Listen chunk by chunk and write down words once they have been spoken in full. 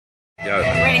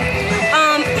Ready?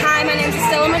 Hi, my name is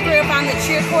Stella Mcgriff. I'm the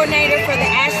cheer coordinator for the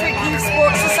Ashford Youth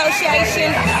Sports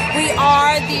Association. We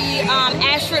are the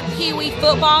Ashford Pee Wee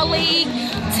Football League.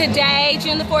 Today,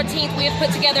 June the 14th, we have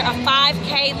put together a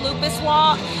 5K lupus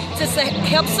walk to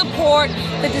help support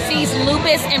the disease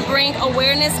lupus and bring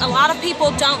awareness. A lot of people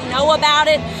don't know about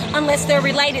it unless they're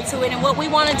related to it. And what we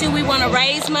want to do, we want to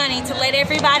raise money to let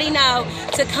everybody know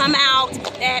to come out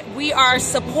that we are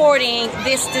supporting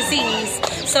this disease.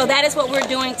 So that is what we're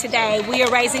doing today. We are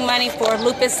raising money for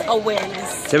lupus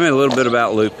awareness. Tell me a little bit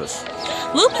about lupus.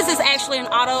 Lupus is actually an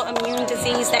autoimmune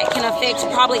disease that can affect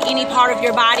probably any part of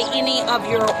your body,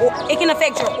 it can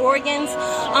affect your organs.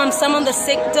 Some of the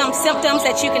symptoms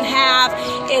that you can have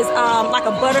is like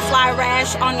a butterfly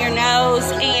rash on your nose,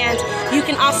 and you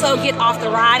can also get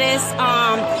arthritis.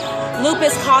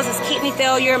 Lupus causes kidney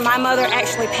failure. My mother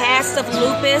actually passed of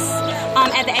lupus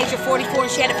at the age of 44.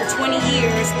 She had it for 20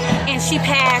 years, and she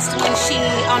passed when she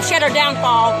had her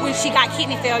downfall when she got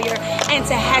kidney failure and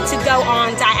had to go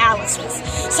on dialysis.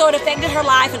 So it affected her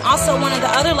life. And also one of the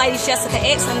other ladies, Jessica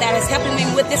Exum, that is helping me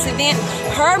with this event,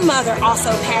 her mother also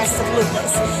passed of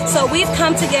lupus. So we've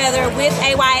come together with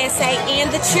AYSA and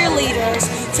the cheerleaders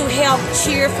to help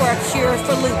cheer for a cure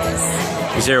for lupus.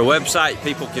 Is there a website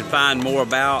people can find more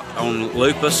about on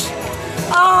lupus?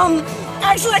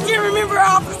 Actually, I can't remember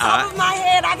off the top of my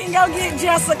head. I can go get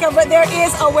Jessica, but there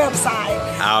is a website.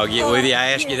 I'll get with you.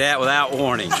 I asked you that without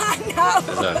warning. I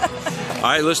know. All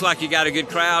right, looks like you got a good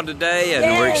crowd today,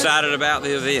 and we're excited about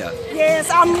the event. Yes,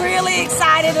 I'm really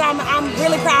excited. I'm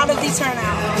really proud of the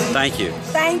turnout. Thank you.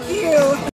 Thank you.